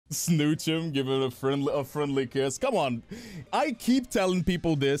Snooch him, give it a friendly kiss. Come on. I keep telling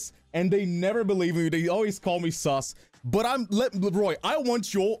people this, and they never believe me. They always call me sus. But Roy, I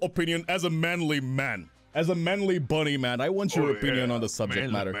want your opinion as a manly man. As a manly bunny man. I want your opinion on the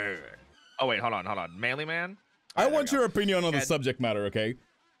subject matter. Man. Oh, wait, hold on. Manly man? I want your opinion on the subject matter, okay?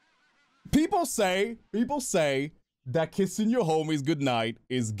 People say that kissing your homies goodnight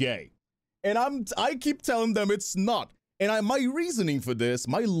is gay. And I keep telling them it's not. And my reasoning for this,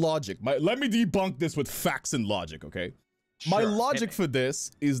 my logic, let me debunk this with facts and logic, okay? Sure, my logic for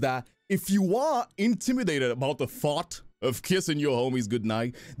this is that if you are intimidated about the thought of kissing your homies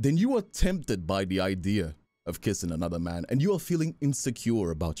goodnight, then you are tempted by the idea of kissing another man, and you are feeling insecure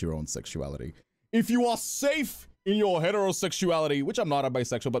about your own sexuality. If you are safe in your heterosexuality, which I'm not a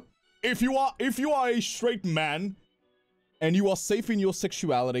bisexual, but if you are a straight man and you are safe in your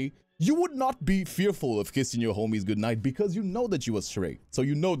sexuality, you would not be fearful of kissing your homies goodnight because you know that you are straight. So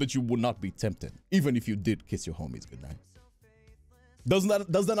you know that you would not be tempted, even if you did kiss your homies goodnight. Does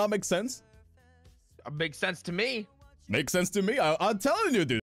that not make sense? Makes sense to me. Makes sense to me. I'm telling you, dude.